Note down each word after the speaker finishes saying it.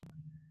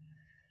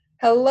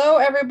Hello,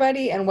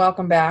 everybody, and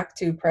welcome back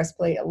to Press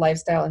Play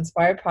Lifestyle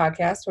Inspired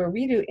Podcast, where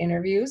we do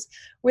interviews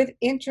with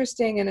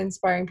interesting and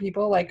inspiring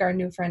people like our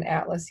new friend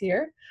Atlas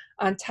here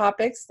on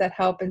topics that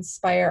help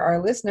inspire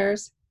our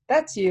listeners,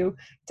 that's you,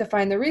 to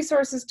find the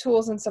resources,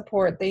 tools, and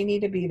support they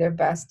need to be their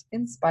best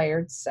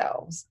inspired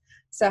selves.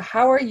 So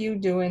how are you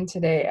doing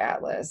today,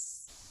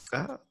 Atlas?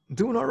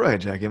 Doing all right,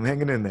 Jackie. I'm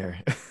hanging in there.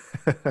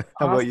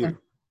 How about Awesome. you?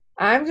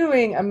 I'm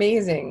doing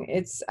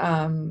amazing.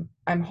 I'm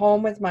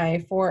home with my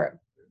four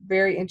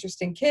very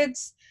interesting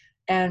kids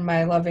and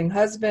my loving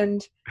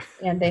husband,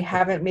 and they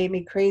haven't made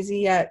me crazy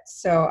yet.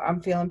 So I'm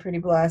feeling pretty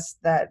blessed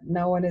that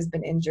no one has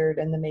been injured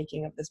in the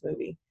making of this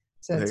movie.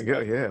 So There it's you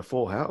go. great. Yeah,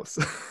 full house.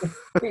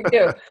 We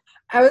do.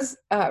 I was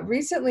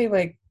recently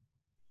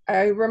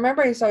I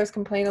remember I used to always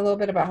complain a little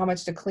bit about how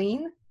much to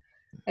clean,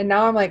 and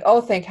now I'm like, oh,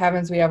 thank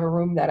heavens we have a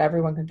room that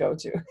everyone can go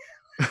to.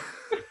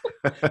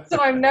 So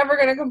I'm never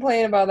going to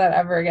complain about that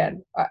ever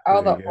again, There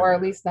although, you or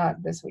at least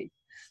not this week.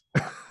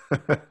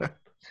 go.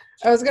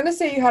 I was going to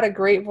say you had a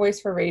great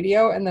voice for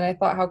radio, and then I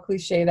thought how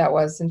cliche that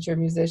was since you're a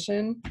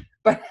musician.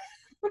 But,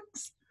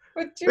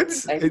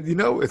 It's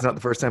not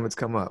the first time it's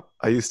come up.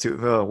 I used to,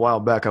 a while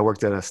back, I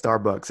worked at a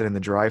Starbucks, and in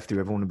the drive-thru,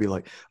 everyone would be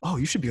like, "Oh,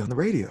 you should be on the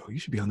radio. You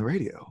should be on the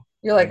radio."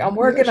 you're like, Like, I'm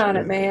yeah, I working on it,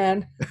 should.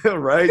 man.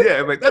 Right?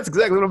 Yeah. I'm like, that's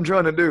exactly what I'm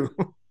trying to do.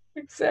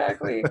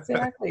 Exactly.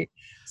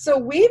 So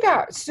we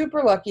got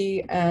super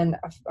lucky, and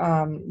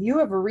you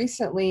have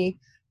recently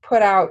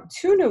put out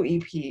two new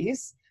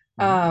EPs.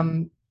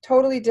 Mhm.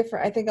 Totally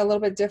different, I think a little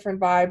bit different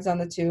vibes on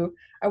the two.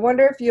 I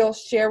wonder if you'll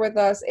share with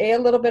us a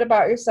little bit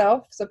about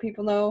yourself so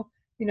people know,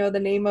 the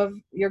name of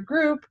your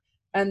group,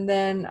 and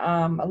then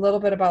a little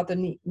bit about the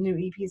new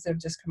EPs that have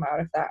just come out,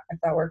 if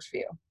that works for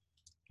you.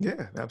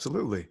 Yeah,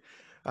 absolutely.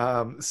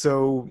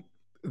 So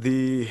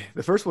the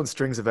first one,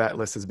 Strings of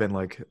Atlas, has been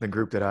like the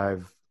group that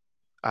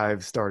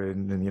I've started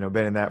and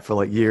been in that for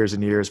like years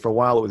and years. For a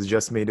while it was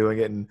just me doing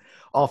it, and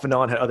off and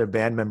on had other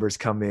band members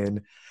come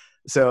in.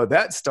 So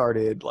that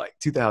started like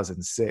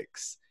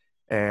 2006.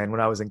 And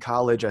when I was in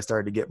college, I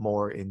started to get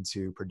more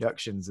into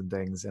productions and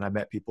things, and I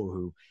met people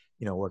who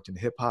worked in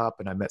hip hop,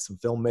 and I met some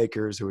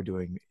filmmakers who were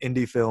doing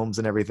indie films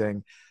and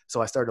everything.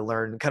 So I started to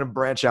learn, kind of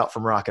branch out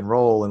from rock and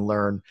roll and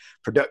learn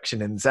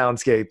production and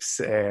soundscapes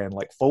and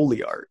like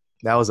Foley art.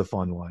 That was a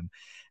fun one.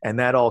 And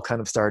that all kind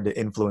of started to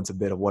influence a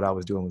bit of what I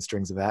was doing with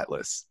Strings of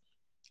Atlas.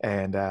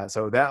 And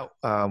so that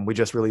we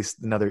just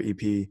released another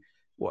EP,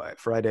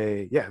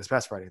 Friday? Yeah, this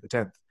past Friday, the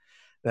 10th.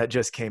 That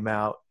just came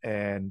out,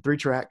 and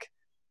 3-track,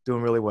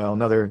 doing really well.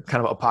 Another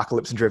kind of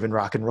apocalypse-driven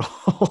rock and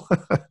roll.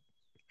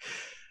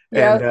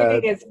 Yeah, I And was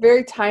thinking it's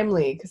very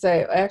timely because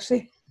I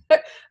actually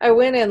I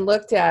went and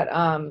looked at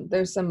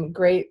there's some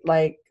great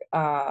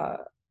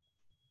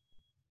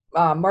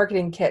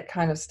marketing kit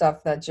kind of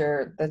stuff that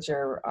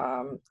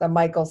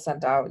Michael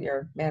sent out,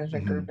 your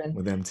management group, and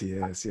with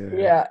MTS,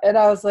 yeah, and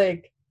I was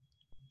like,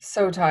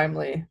 so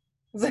timely.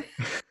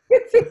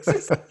 It's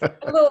just a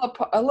little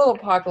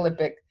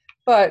apocalyptic,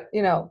 but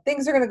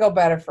things are gonna go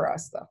better for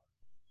us though.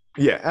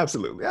 Yeah,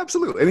 absolutely,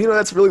 absolutely. And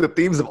that's really the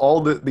themes of all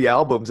the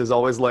albums, is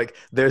always like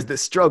there's this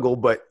struggle,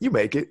 but you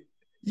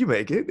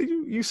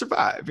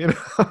survive. Yeah,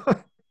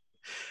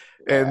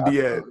 And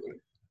the absolutely.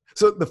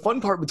 so the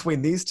fun part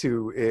between these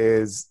two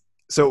is,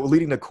 so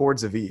leading to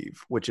Chords of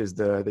Eve, which is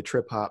the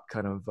trip hop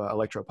kind of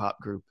electro pop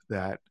group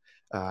that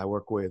I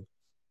work with.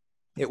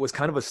 It was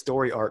kind of a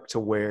story arc to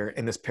where,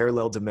 in this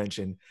parallel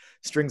dimension,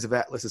 Strings of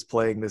Atlas is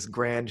playing this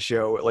grand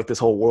show at like this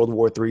whole World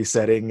War III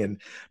setting, and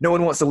no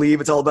one wants to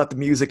leave. It's all about the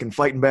music and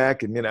fighting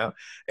back,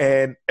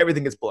 and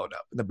everything gets blown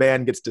up and the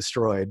band gets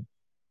destroyed.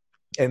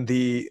 And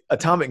the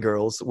Atomic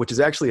Girls, which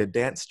is actually a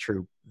dance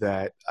troupe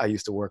that I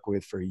used to work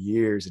with for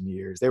years and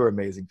years, they were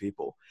amazing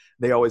people.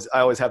 I always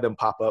have them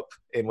pop up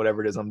in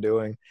whatever it is I'm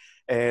doing.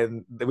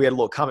 And we had a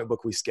little comic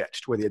book we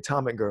sketched where the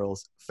Atomic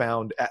Girls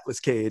found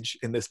Atlas Cage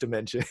in this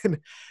dimension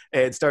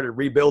and started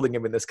rebuilding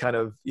him in this kind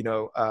of,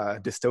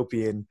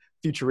 dystopian,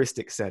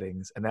 futuristic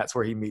settings. And that's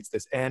where he meets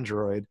this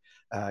android,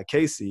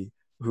 Casey,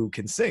 who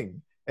can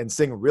sing and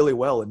sing really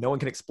well. And no one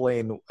can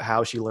explain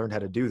how she learned how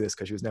to do this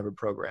because she was never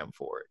programmed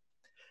for it.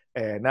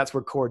 And that's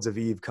where Chords of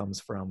Eve comes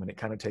from. And it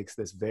kind of takes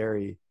this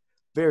very,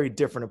 very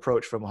different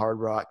approach from hard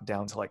rock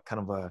down to like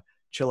kind of a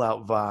chill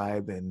out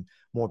vibe and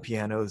more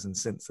pianos and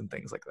synths and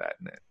things like that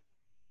in it.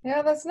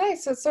 Yeah, that's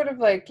nice. So it's sort of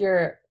like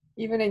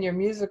even in your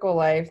musical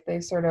life,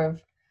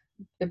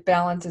 it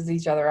balances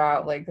each other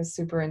out, like the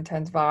super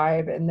intense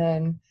vibe, and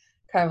then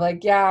kind of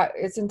like, yeah,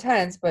 it's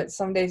intense, but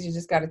some days you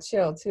just got to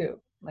chill too.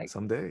 Like,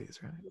 Some days,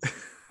 right?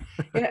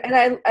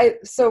 and I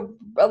so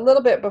a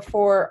little bit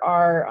before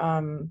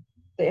our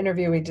the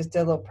interview, we just did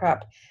a little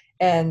prep,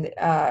 and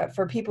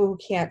for people who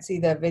can't see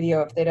the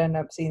video, if they'd end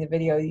up seeing the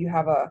video, you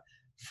have a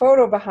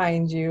photo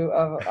behind you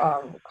of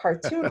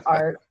cartoon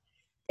art.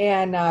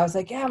 And I was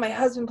like, yeah, my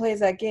husband plays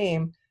that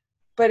game.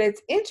 But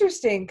it's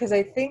interesting because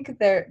I think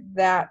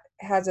that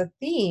has a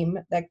theme,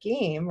 that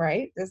game,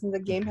 right? Doesn't the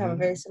game have a Hmm.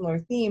 very similar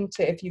theme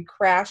to if you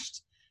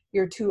crashed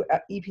your two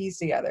EPs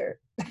together?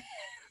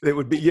 It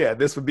would be, yeah,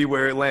 this would be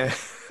where it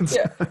lands.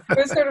 Yeah. It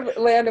was sort of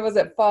landed, was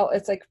it fall?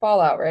 It's like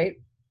Fallout, right?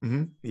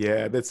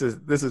 Yeah, this is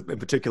in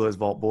particular is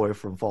Vault Boy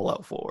from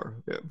Fallout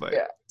 4, yeah, but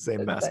Yeah.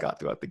 same It's like, mascot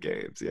throughout the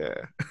games. Yeah.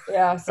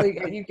 yeah, so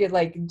you could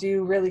like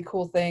do really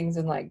cool things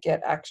and like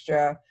get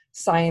extra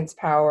science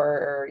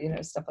power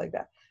or stuff like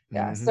that.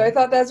 Yeah, so I hmm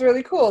thought that's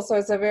really cool. So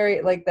it's a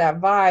very like that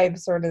vibe,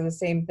 sort of the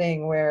same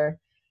thing where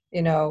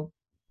you know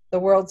the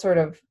world sort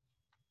of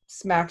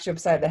smacks you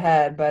upside the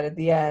head, but at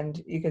the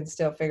end you can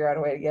still figure out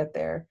a way to get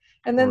there.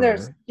 And then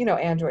there's Right.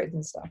 androids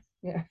and stuff.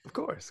 Yeah. Of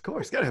course,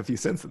 gotta have a few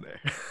cents in there.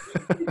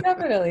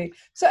 Definitely.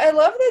 So I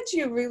love that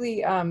you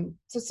really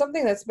so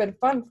something that's been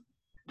fun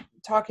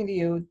talking to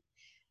you,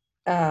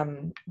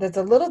 that's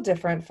a little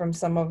different from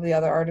some of the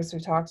other artists we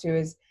talked to,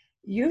 is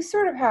you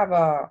sort of have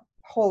a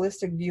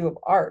holistic view of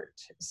art.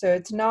 So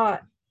it's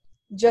not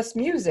just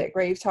music,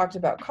 right? You've talked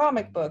about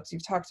comic books,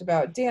 you've talked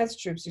about dance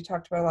troops, you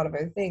talked about a lot of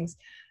other things.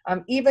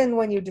 Even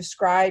when you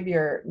describe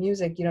your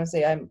music, you don't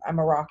say I'm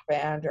a rock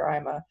band or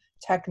I'm a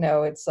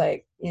techno. It's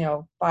like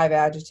five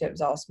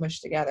adjectives all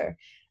smushed together.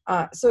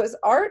 So is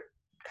art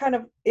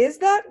is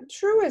that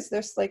true? Is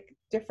this like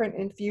different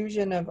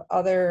infusion of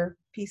other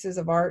pieces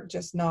of art,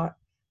 just not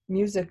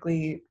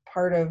musically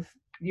part of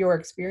your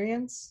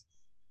experience?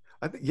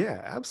 I think,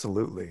 yeah,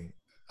 absolutely.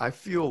 I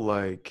feel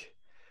like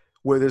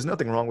where there's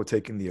nothing wrong with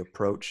taking the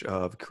approach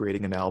of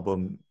creating an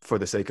album for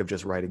the sake of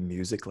just writing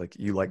music, like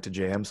you like to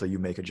jam, so you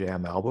make a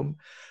jam album.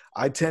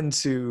 I tend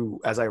to,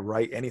 as I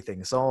write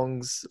anything,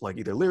 songs, like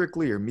either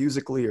lyrically or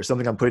musically or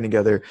something I'm putting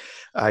together,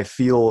 I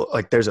feel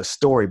like there's a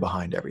story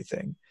behind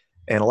everything.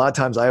 And a lot of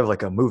times I have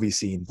like a movie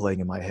scene playing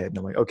in my head, and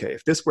I'm like, okay,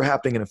 if this were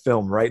happening in a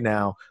film right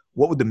now,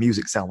 what would the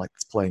music sound like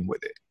that's playing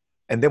with it?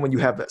 And then when you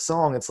have that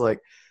song, it's like,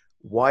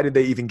 why did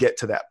they even get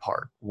to that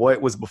part?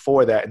 What was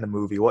before that in the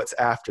movie? What's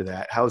after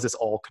that? How is this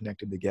all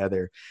connected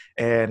together?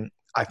 And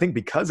I think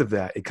because of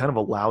that, it kind of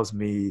allows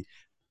me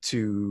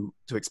to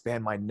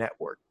expand my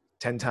network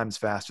 10 times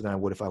faster than I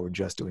would if I were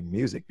just doing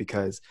music,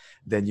 because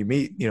then you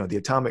meet, the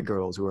Atomic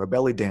Girls, who are a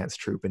belly dance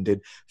troupe and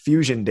did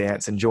fusion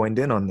dance and joined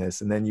in on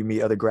this. And then you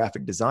meet other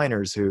graphic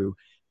designers who,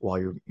 while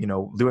you're,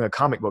 doing a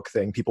comic book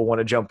thing, people want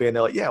to jump in.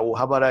 They're like, yeah, well,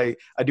 how about I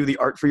do the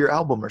art for your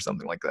album or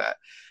something like that.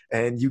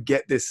 And you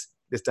get this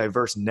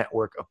diverse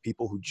network of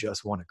people who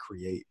just want to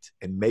create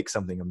and make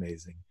something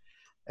amazing.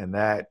 And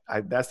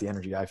that's the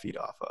energy I feed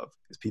off of,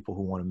 is people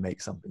who want to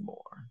make something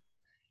more.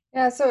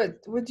 Yeah, so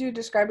would you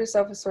describe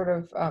yourself as sort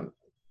of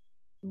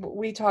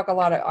we talk a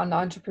lot on the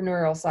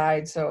entrepreneurial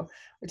side, so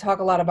we talk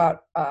a lot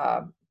about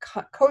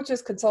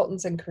coaches,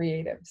 consultants, and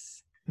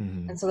creatives.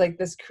 Mm-hmm. And so like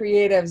this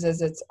creatives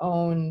is has its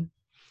own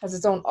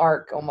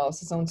arc,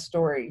 almost its own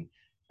story,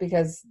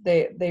 because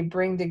they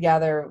bring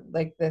together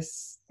like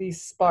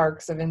these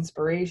sparks of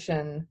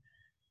inspiration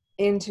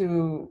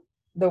into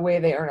the way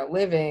they earn a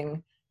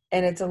living.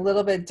 And it's a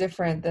little bit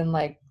different than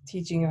like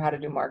teaching you how to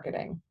do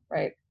marketing,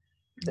 right?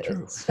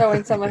 True.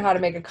 Showing someone how to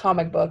make a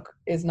comic book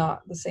is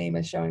not the same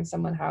as showing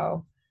someone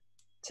how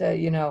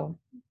to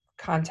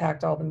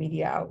contact all the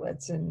media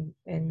outlets and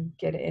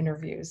get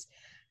interviews.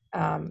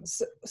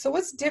 So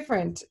what's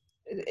different?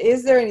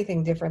 Is there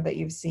anything different that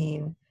you've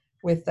seen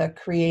with the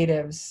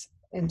creatives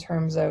in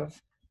terms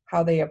of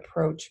how they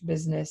approach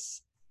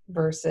business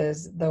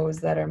versus those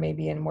that are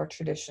maybe in more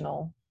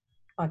traditional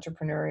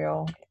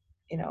entrepreneurial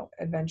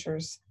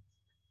adventures?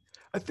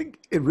 I think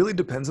it really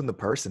depends on the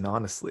person,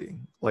 honestly.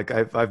 Like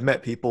I've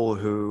met people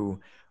who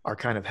are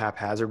kind of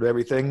haphazard with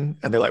everything,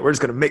 and they're like, "We're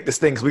just gonna make this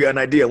thing because we got an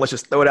idea. Let's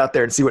just throw it out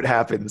there and see what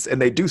happens."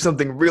 And they do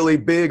something really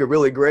big or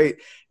really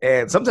great,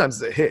 and sometimes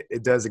it's a hit.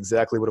 It does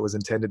exactly what it was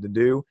intended to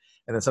do,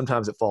 and then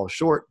sometimes it falls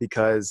short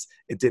because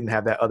it didn't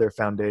have that other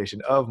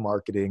foundation of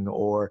marketing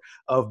or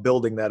of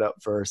building that up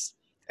first.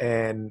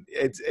 And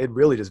it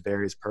really just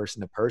varies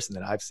person to person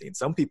that I've seen.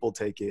 Some people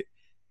take it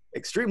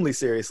extremely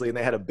seriously and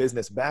they had a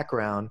business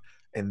background,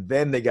 and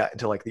then they got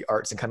into like the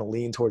arts and kind of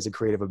lean towards the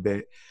creative a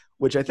bit,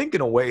 which I think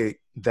in a way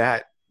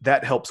that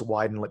helps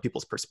widen like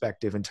people's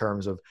perspective in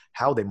terms of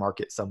how they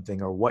market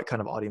something or what kind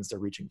of audience they're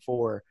reaching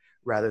for,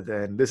 rather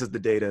than this is the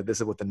data,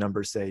 this is what the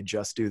numbers say,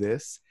 just do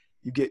this.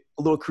 You get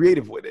a little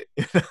creative with it.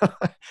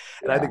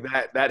 And I Yeah. think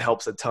that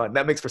helps a ton.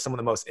 That makes for some of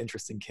the most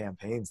interesting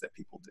campaigns that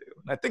people do,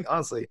 and I think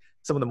honestly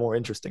some of the more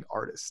interesting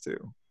artists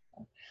too.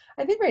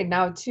 I think right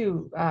now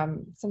too,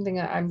 something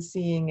that I'm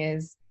seeing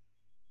is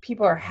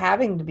people are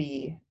having to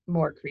be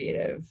more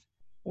creative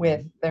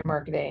with Mhm. their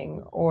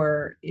marketing,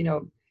 or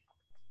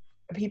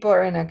people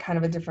are in a kind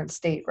of a different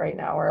state right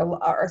now,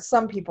 or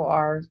some people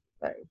are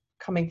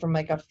coming from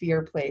like a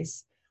fear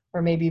place,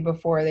 or maybe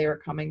before they were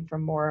coming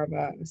from more of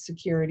a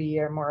security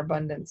or more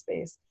abundant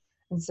space.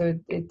 And so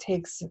it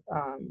takes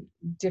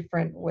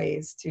different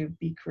ways to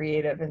be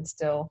creative and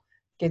still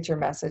get your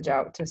message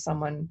out to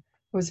someone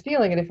who's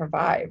feeling a different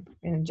vibe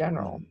in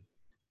general. Mhm.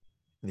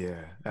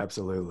 Yeah,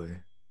 absolutely.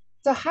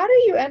 So how do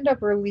you end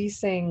up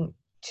releasing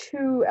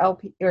two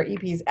LP or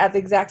EPs at the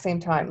exact same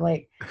time?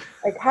 Like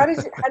how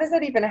does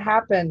that even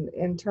happen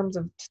in terms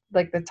of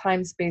like the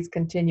time space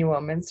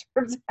continuum in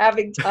terms of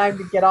having time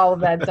to get all of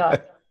that done?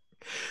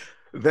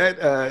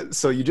 That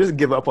so you just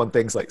give up on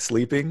things like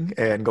sleeping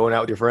and going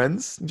out with your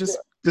friends? Just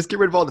just get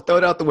rid of all the, throw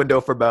it out the window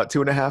for about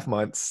 2.5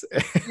 months.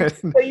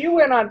 And So you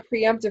went on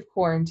preemptive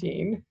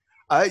quarantine.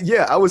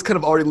 yeah, I was kind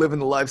of already living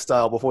the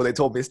lifestyle before they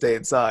told me to stay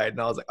inside.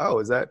 And I was like, oh,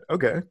 is that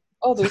okay?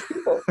 Oh, there's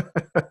people.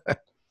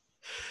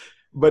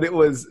 But it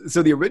was,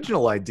 so the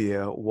original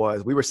idea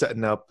was we were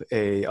setting up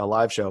a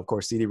live show, of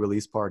course, CD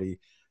release party,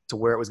 to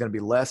where it was going to be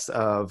less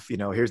of,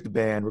 here's the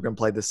band, we're going to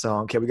play this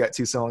song. Okay, we got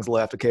 2 songs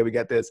left. Okay, we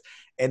got this.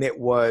 And it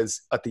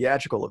was a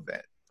theatrical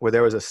event where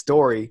there was a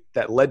story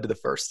that led to the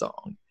first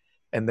song.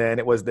 And then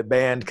it was the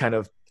band kind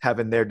of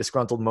having their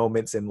disgruntled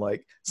moments, and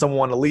like some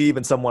want to leave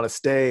and some want to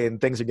stay and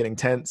things are getting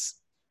tense.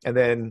 And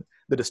then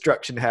the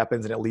destruction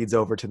happens and it leads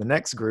over to the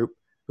next group,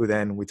 who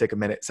then we take a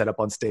minute, set up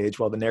on stage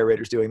while the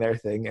narrator's doing their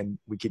thing, and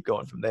we keep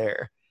going from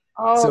there.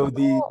 Oh, So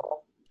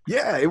cool.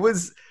 yeah, it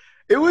was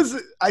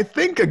I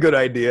think a good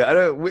idea. I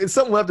don't, it's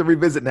something we'll have to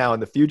revisit now in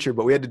the future,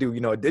 but we had to do,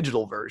 a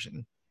digital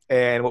version.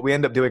 And what we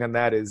end up doing on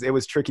that is it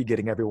was tricky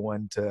getting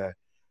everyone to,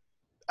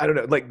 I don't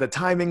know, like the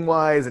timing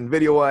wise and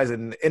video wise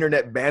and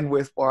internet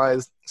bandwidth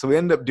wise. So we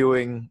ended up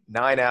doing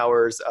 9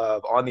 hours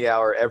of on the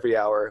hour, every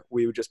hour.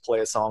 We would just play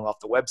a song off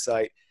the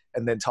website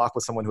and then talk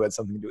with someone who had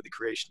something to do with the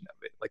creation of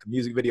it, like a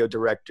music video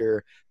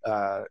director,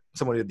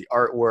 someone who did the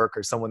artwork,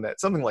 or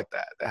something like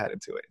that had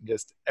into it. And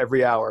just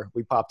every hour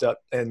we popped up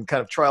and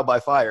kind of trial by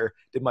fire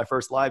did my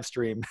first live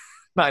stream,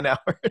 9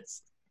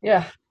 hours.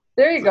 Yeah.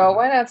 There you So, go.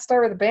 Why not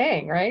start with a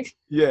bang, right?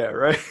 yeah,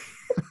 right.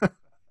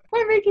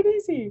 Why make it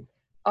easy?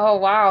 Oh,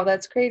 wow.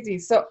 That's crazy.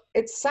 So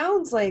it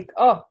sounds like,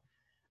 oh,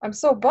 I'm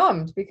so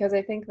bummed because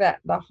I think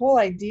that the whole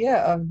idea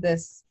of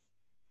this,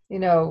 you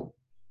know,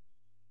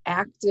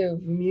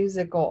 active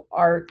musical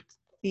art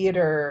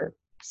theater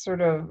sort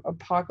of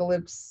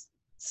apocalypse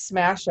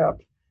smash up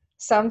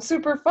sounds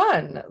super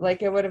fun.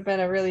 Like it would have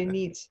been a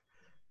neat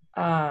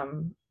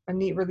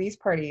release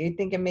party. You're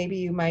thinking maybe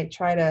you might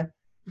try to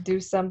do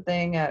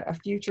something at a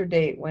future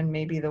date when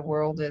maybe the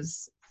world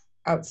is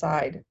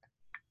outside.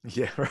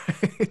 Yeah,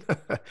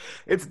 right.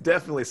 It's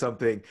definitely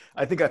something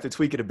I think I have to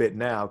tweak it a bit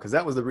now, because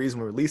that was the reason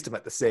we released them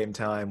at the same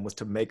time, was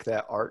to make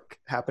that arc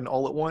happen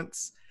all at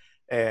once.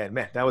 And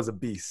man, that was a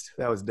beast.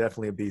 That was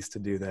definitely a beast to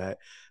do that.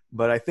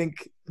 But I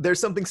think there's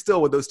something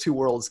still where those two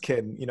worlds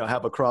can,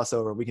 have a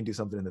crossover. We can do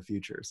something in the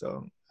future.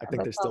 So I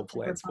think That there's still sounds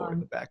super plans for it in fun.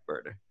 the back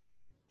burner.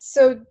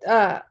 So,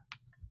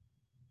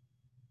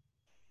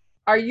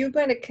 are you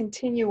going to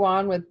continue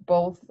on with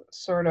both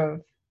sort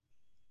of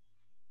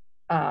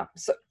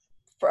so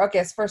for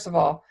okay, so first of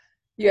all,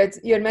 you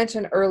had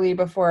mentioned early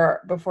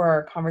before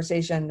our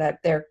conversation that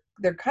they're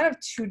kind of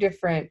two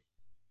different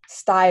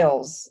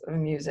styles of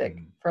music,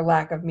 Mm. for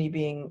lack of me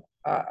being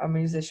a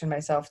musician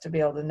myself to be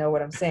able to know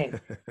what I'm saying.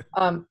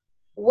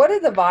 What are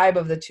the vibe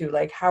of the two?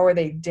 Like, how are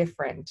they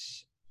different?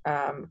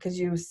 Because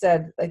you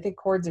said, I think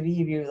Chords of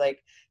Eve, you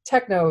like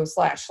techno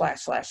slash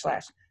slash slash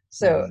slash.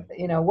 So,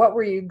 Mhm. what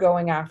were you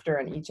going after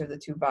in each of the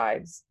two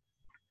vibes?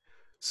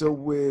 So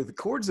with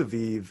Chords of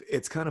Eve,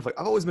 it's kind of like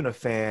I've always been a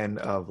fan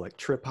of like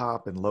trip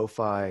hop and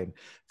lo-fi and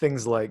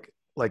things like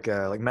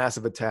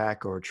Massive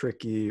Attack or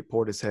Tricky,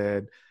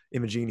 Portishead,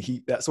 Imogene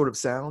Heat, that sort of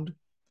sound.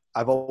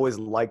 I've always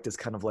liked as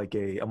kind of like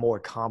a more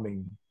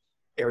calming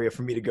area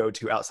for me to go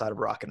to outside of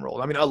rock and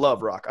roll. I mean, I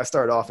love rock. I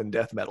started off in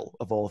death metal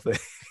of all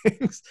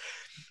things.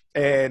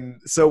 And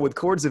so with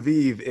Chords of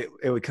Eve,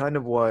 it kind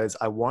of was,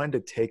 I wanted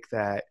to take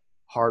that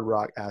hard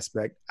rock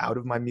aspect out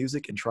of my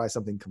music and try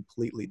something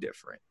completely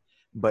different,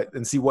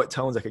 and see what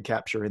tones I could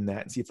capture in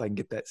that and see if I can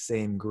get that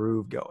same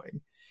groove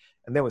going.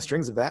 And then with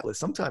Strings of Atlas,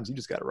 sometimes you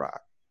just got to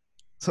rock.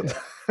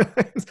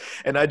 Sometimes,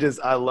 and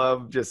I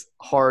love just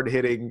hard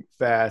hitting,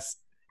 fast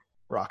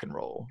rock and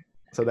roll.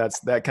 So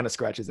that kind of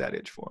scratches that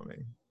itch for me.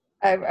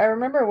 I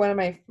remember one of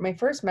my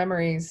first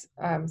memories.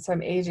 So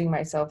I'm aging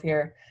myself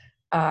here.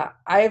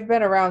 I've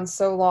been around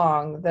so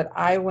long that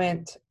I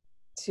went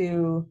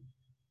to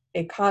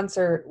a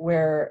concert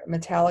where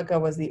Metallica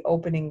was the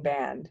opening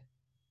band.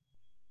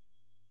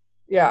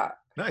 Yeah,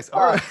 Nice.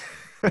 All uh,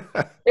 right.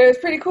 it was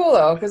pretty cool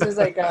though, because it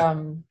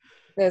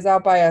was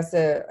out by us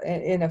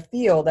in a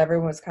field.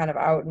 Everyone was kind of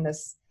out in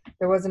this.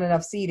 There wasn't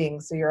enough seating,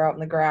 so you're out in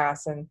the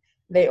grass, and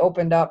they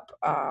opened up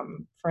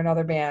for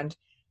another band.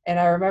 And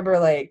I remember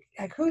like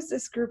who's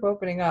this group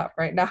opening up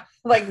right now?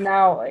 Like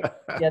now, like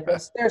yeah,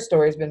 their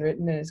story's been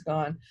written and it's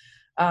gone.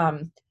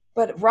 Um,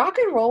 but rock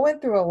and roll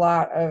went through a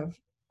lot of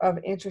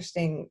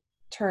interesting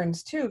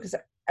turns too, because I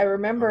Oh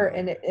remember,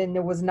 yeah. and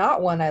it was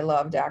not one I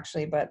loved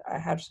actually, but I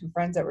had some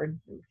friends that were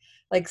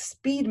like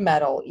speed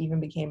metal even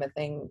became a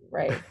thing,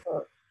 right?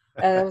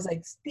 And it was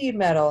like speed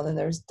metal, and then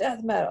there's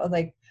death metal, and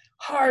like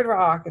hard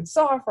rock and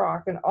soft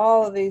rock and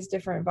all of these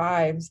different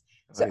vibes.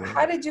 Oh So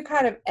how yeah. did you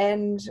kind of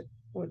end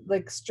with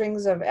like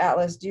Strings of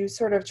Atlas? Do you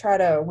sort of try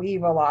to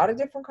weave a lot of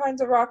different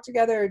kinds of rock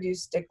together, or do you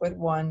stick with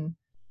one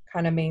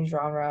kind of main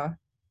genre?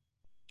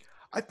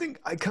 I think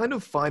I kind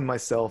of find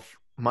myself,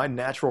 my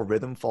natural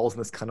rhythm falls in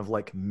this kind of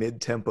like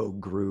mid-tempo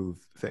groove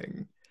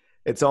thing.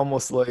 It's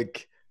almost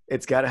like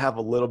it's got to have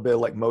a little bit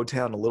of like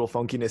Motown, a little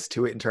funkiness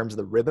to it in terms of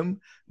the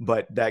rhythm,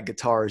 but that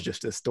guitar is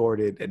just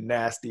distorted and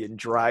nasty and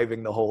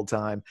driving the whole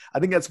time. I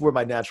think that's where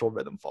my natural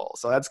rhythm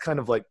falls. So that's kind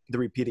of like the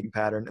repeating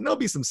pattern. And there'll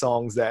be some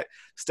songs that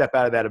step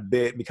out of that a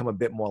bit, become a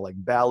bit more like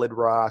ballad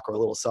rock or a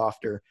little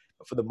softer.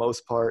 But for the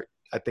most part,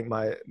 I think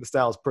the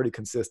style is pretty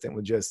consistent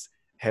with just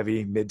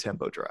heavy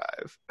mid-tempo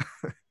drive.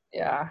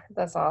 Yeah,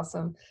 that's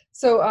awesome.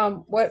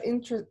 So,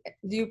 do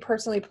you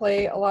personally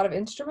play a lot of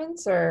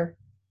instruments or?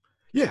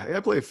 Yeah, I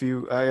play a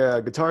few.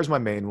 Guitar is my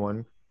main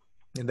one,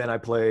 and then I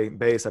play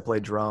bass. I play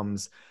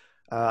drums.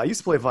 I used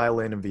to play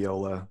violin and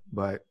viola,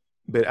 but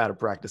a bit out of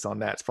practice on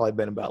that. It's probably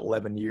been about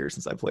 11 years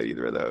since I played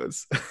either of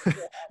those. Yeah.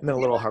 And then a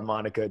little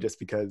harmonica, just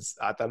because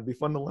I thought it'd be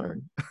fun to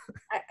learn.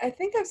 I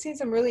think I've seen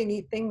some really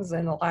neat things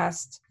in the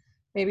last,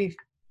 maybe,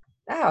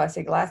 I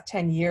say last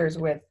 10 years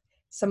with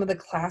some of the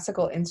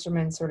classical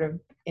instruments sort of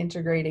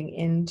integrating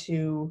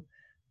into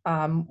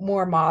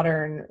more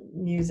modern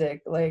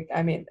music. Like,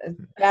 I mean, a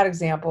bad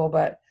example,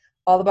 but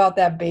All About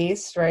That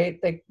Bass, right?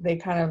 They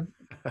kind of,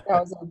 that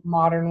was a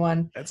modern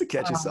one. That's a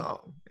catchy Um,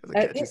 song.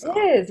 That's a it catchy song.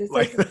 is. It's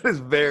Like like, that is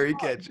very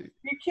catchy.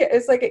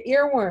 it's like an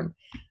earworm.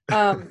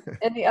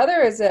 And the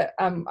other is that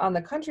on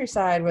the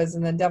countryside was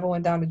in The Devil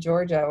Went Down to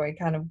Georgia, where he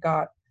kind of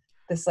got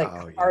this like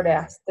Oh hard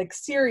yeah, ass, like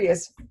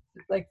serious,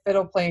 like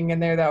fiddle playing in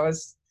there. That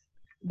was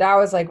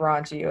like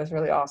raunchy. It was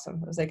really awesome.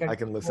 It was like a I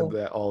can listen cool, to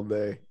that all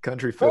day.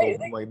 Country right, fiddle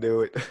like might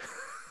do it.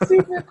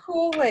 super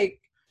cool like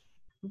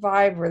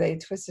vibe where they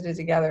twisted it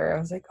together. I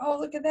was like, oh,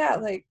 look at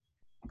that, like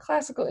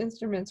classical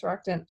instruments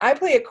rocked in. I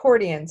play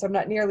accordion, so I'm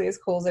not nearly as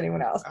cool as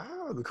anyone else.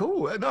 Oh,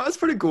 cool. No, that's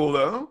pretty cool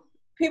though.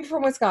 People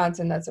from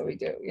Wisconsin, that's what we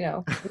do. We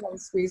have a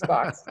squeeze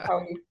box.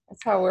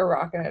 That's how we're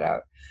rocking it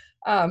out.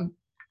 Um,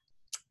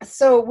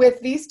 so with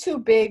these two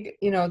big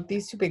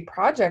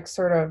projects,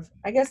 sort of,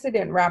 I guess they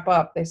didn't wrap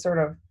up. They sort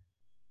of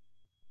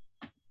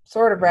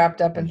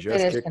wrapped up and Just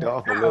finished. kicked And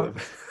off a now little.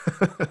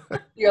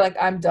 you're like,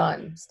 I'm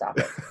done. Stop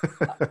it.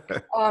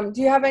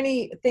 Do you have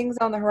any things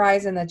on the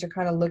horizon that you're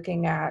kind of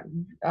looking at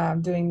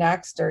doing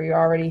next, or you're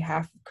already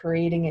half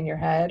creating in your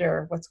head,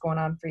 or what's going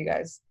on for you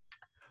guys?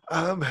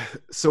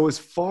 So as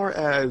far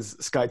as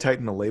Sky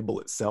Titan, the label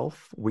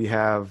itself, we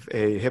have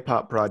a hip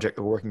hop project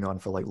we're working on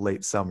for like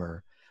late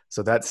summer.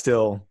 So that's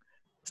still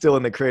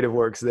in the creative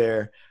works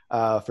there.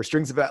 For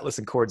Strings of Atlas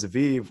and Chords of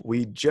Eve,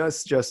 we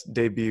just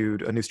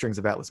debuted a new Strings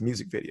of Atlas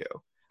music video,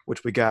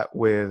 which we got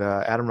with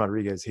Adam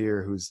Rodriguez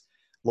here, who's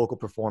local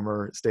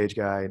performer, stage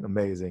guy,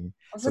 amazing.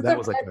 Is So it that the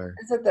was like our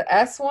is it the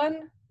S one?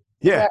 Is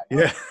yeah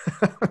that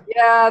yeah.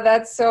 Yeah,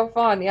 that's so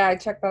fun. Yeah, I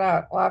checked that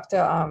out.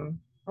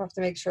 We'll have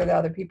to make sure that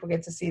other people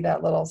get to see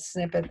that little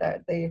snippet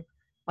that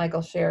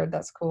Michael shared.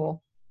 That's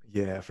cool.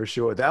 Yeah, for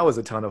sure. That was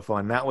a ton of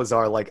fun. That was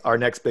our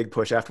next big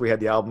push after we had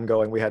the album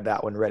going. We had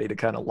that one ready to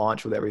kind of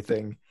launch with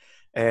everything.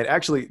 And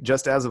actually,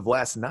 just as of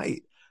last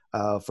night,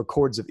 for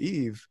Chords of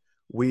Eve,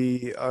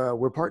 we're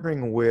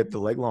partnering with the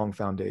Leglong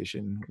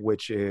Foundation,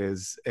 which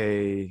is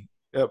a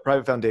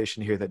private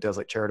foundation here that does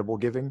like charitable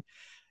giving.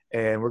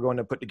 And we're going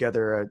to put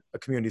together a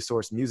community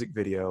source music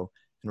video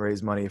and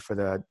raise money for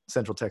the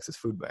Central Texas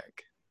Food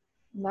Bank.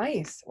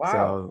 Nice. Wow.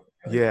 So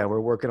Really yeah, cool.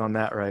 we're working on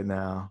that right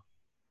now.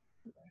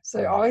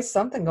 So always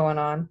something going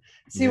on.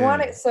 So you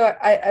want Yeah. it. So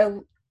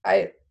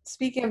I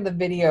speaking of the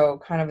video,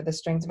 kind of the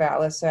Strings of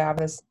Atlas. So I have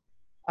this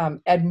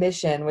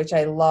admission, which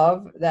I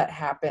love that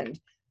happened.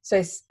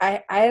 So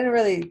I didn't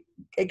really.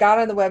 It got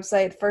on the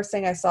website. First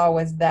thing I saw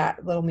was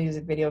that little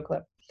music video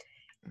clip,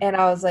 and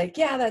I was like,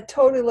 yeah, that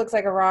totally looks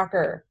like a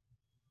rocker.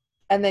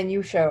 And then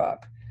you show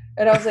up,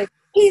 and I was like,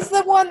 he's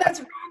the one that's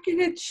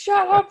rocking it.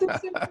 Shut up.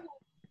 It's so cool.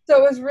 So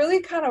it was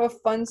really kind of a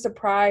fun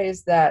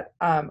surprise that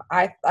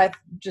I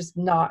just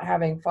not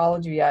having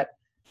followed you yet,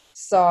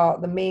 saw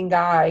the main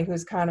guy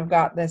who's kind of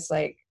got this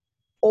like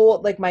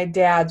old, like my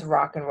dad's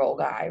rock and roll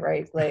guy,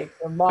 right? Like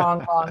the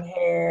long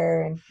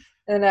hair,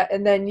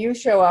 and then you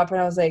show up, and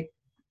I was like,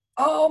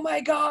 oh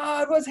my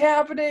god, what's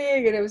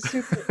happening? And it was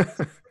super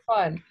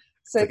fun.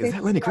 So It's I like, is think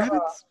that Lenny you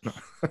have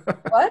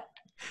Kravitz? what?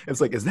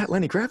 It's like, is that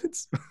Lenny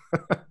Kravitz?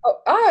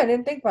 I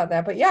didn't think about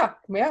that, but yeah,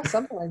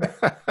 something like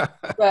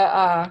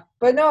that.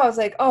 But no, I was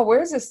like, oh,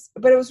 where's this?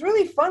 But it was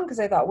really fun because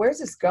I thought, where's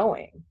this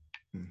going?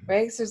 Mhm.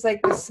 Right? So there's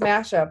like this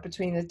smash up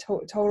between the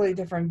totally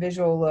different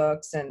visual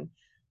looks, and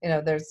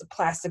there's the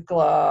plastic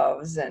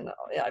gloves and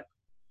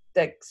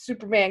the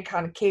Superman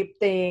kind of cape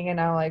thing, and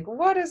I'm like,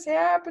 what is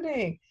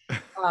happening?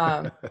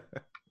 Um,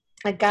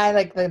 a guy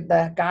like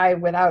the guy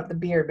without the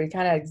beard, but he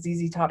kind of had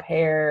ZZ Top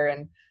hair,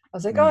 and I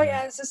was like, oh Mhm.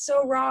 yeah, this is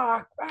so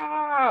rock,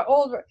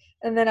 old.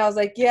 And then I was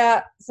like,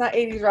 yeah, it's not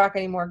 80s rock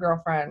anymore,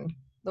 girlfriend.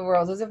 The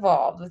world has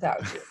evolved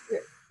without you.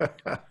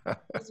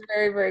 It's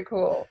very, very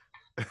cool.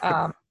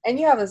 And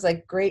you have this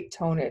like great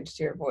tonage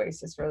to your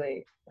voice. It's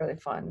really, really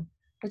fun,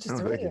 which is Oh,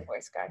 thank really you. a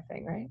voice guy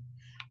thing, right?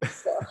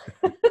 So,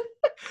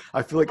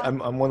 I feel like I'm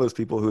one of those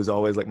people who's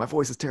always like, my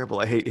voice is terrible.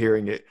 I hate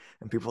hearing it.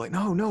 And people are like,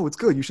 no, it's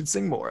good. You should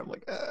sing more. I'm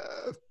like,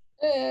 rock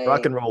hey,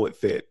 and roll it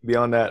fit.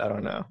 Beyond that, I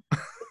don't know.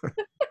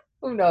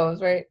 who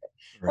knows, right?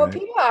 Well, Right.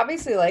 people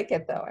obviously like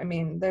it though. I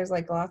mean, there's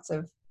like lots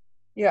of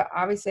you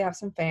obviously have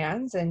some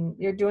fans, and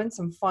you're doing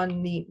some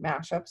fun, neat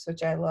mashups,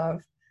 which I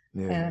love,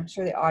 and Yeah. I'm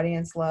sure the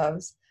audience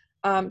loves.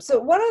 So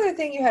one other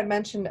thing you had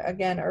mentioned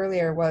again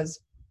earlier was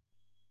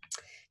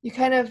you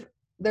kind of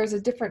there's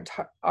a different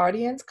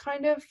audience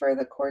kind of for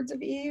the Chords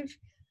of Eve.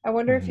 I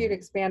wonder if you'd Mhm.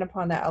 expand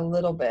upon that a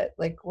little bit,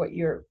 like what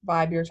your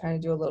vibe you're trying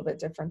to do a little bit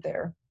different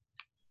there.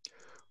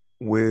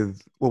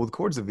 With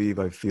Chords of Eve,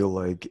 I feel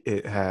like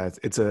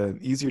it's a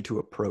easier to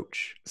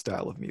approach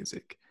style of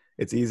music.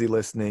 It's easy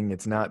listening.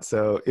 It's not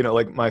so,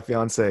 like my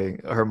fiance,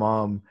 her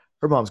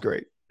mom's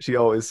great. She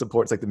always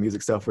supports like the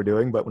music stuff we're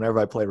doing, but whenever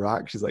I play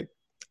rock, she's like,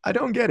 I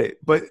don't get it,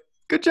 but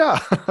good job.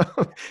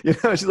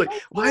 She's like, Oh,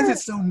 why is it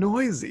sure. so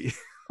noisy?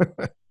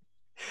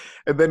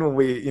 And then when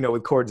we,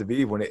 with Chords of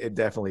Eve, when it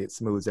definitely it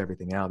smooths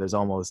everything out. There's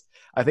almost,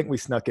 I think we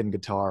snuck in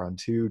guitar on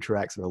two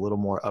tracks that are a little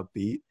more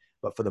upbeat,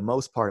 but for the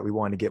most part, we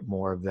wanted to get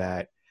more of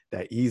that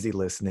easy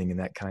listening and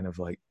that kind of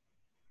like,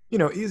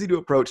 easy to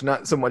approach,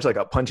 not so much like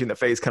a punch in the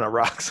face kind of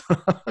rock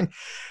song.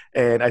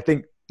 And I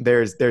think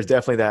there's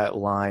definitely that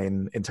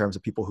line in terms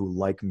of people who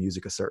like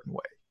music a certain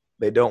way.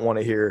 They don't want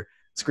to hear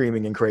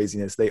screaming and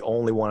craziness. They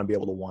only want to be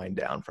able to wind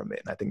down from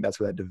it. And I think that's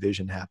where that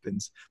division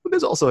happens. But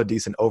there's also a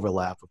decent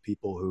overlap of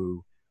people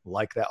who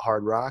like that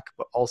hard rock,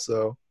 but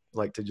also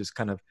like to just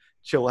kind of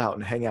chill out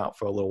and hang out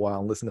for a little while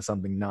and listen to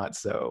something not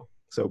so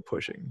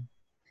pushing.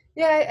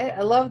 Yeah,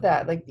 I love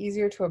that. Like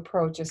easier to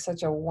approach is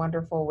such a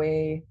wonderful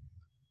way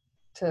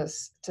to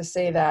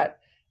say that.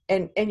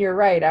 And you're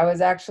right. I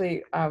was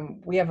actually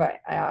we have a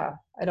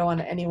I don't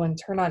want anyone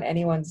turn on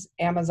anyone's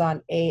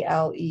Amazon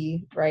ALE,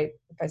 right?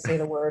 If I say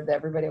the word,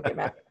 everybody will get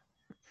mad.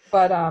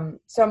 But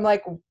so I'm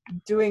like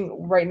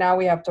doing right now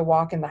we have to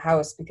walk in the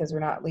house because we're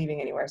not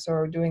leaving anywhere. So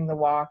we're doing the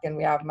walk and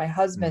we have my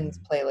husband's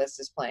Mhm. playlist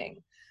is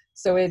playing.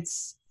 So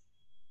it's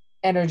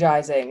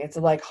energizing. It's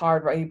like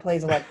hard, right? He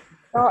plays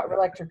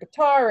electric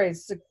guitar.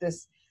 It's like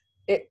this,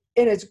 and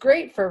it's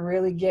great for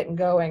really getting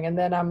going. And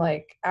then I'm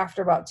like,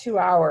 after about 2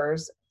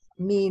 hours,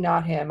 me,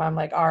 not him, I'm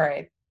like, all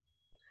right,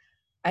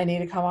 I need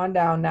to come on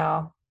down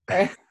now,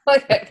 right?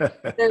 Like,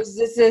 this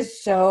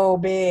is so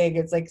big.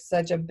 It's like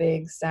such a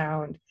big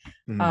sound.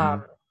 Um,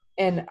 Mhm.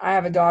 and I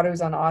have a daughter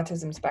who's on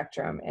autism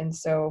spectrum, and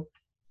so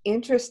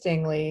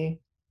interestingly,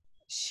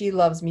 she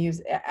loves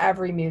music,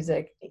 every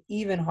music,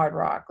 even hard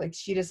rock. Like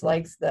she just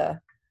likes the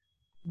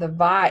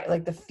vibe,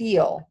 like the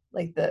feel,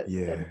 like the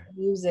Yeah.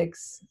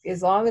 music's,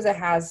 as long as it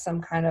has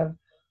some kind of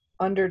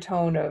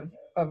undertone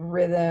of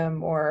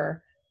rhythm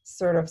or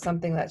sort of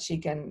something that she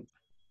can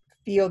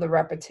feel the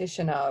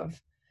repetition of,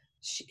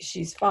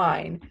 she's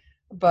fine.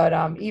 But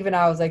even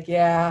I was like,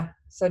 yeah.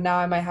 So now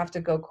I might have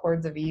to go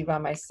Chords of Eve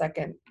on my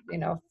second.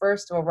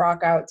 First we'll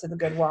rock out to the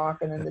good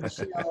walk, and then the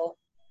chill.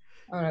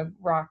 I'm gonna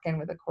rock in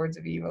with the Chords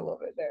of Eve a little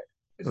bit there.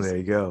 It's just There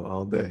you go,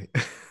 all day.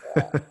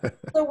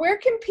 so where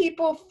can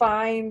people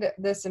find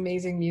this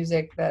amazing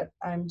music that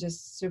I'm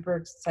just super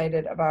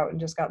excited about and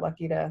just got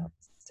lucky to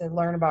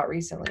learn about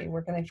recently?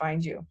 Where can they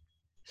find you?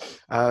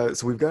 So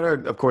we've got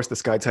of course, the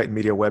Sky Titan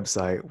Media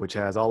website, which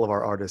has all of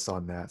our artists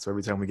on that. So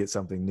every time we get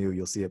something new,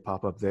 you'll see it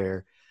pop up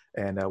there.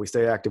 And we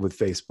stay active with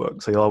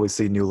Facebook, so you'll always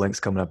see new links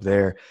coming up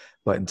there.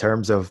 But in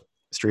terms of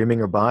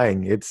streaming or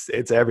buying, it's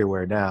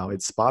everywhere now.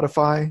 It's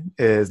Spotify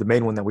is the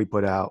main one that we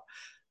put out.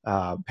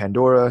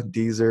 Pandora,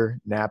 Deezer,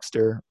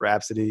 Napster,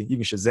 Rhapsody. You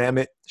can Shazam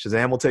it.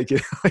 Shazam will take you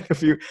like a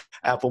few.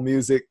 Apple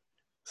Music.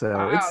 So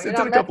Wow, it's you're it's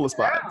in not a couple messing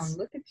of around. spots.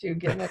 Look at you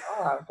getting it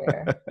all out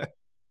there.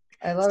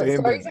 I love it.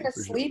 So Staying are you busy gonna for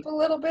sleep sure. a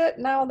little bit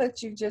now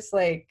that you just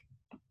like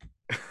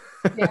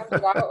jammed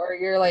it out, or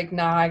you're like,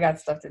 nah, I got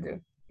stuff to do?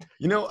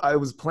 I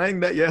was planning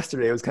that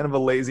yesterday. It was kind of a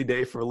lazy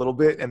day for a little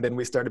bit, and then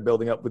we started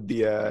building up with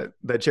the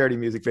charity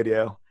music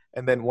video.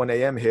 And then 1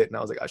 a.m. hit, and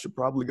I was like, I should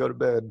probably go to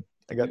bed.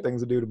 I got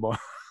things to do tomorrow.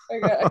 I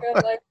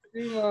got life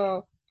to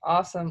do.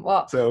 Awesome.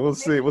 Well, So we'll make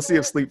see. We'll see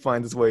if sure. sleep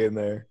finds its way in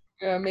there.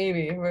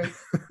 Maybe.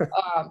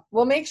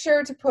 We'll make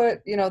sure to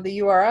put, the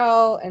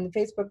URL and the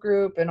Facebook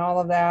group and all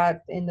of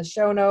that in the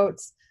show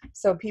notes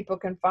so people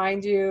can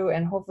find you,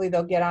 and hopefully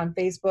they'll get on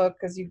Facebook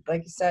because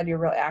like you said, you're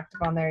really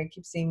active on there. You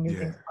keep seeing new Yeah.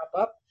 things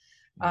pop up.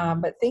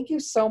 Mhm. But thank you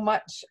so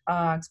much,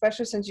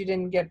 especially since you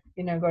didn't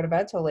go to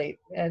bed till late,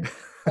 and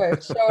for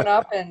showing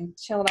up and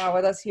chilling out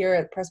with us here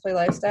at Press Play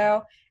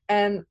Lifestyle.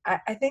 And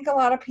I think a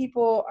lot of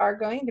people are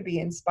going to be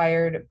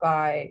inspired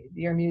by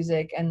your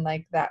music and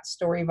like that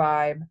story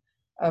vibe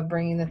of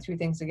bringing the two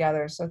things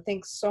together. So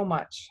thanks so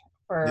much Yeah,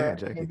 for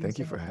Jackie, thank you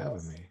introducing for it to having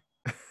us.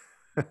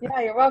 me.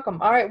 Yeah, you're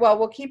welcome. All right, well,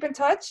 we'll keep in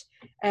touch,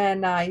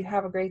 and you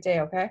have a great day,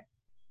 okay?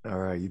 All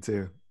right, you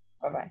too.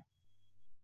 Bye-bye.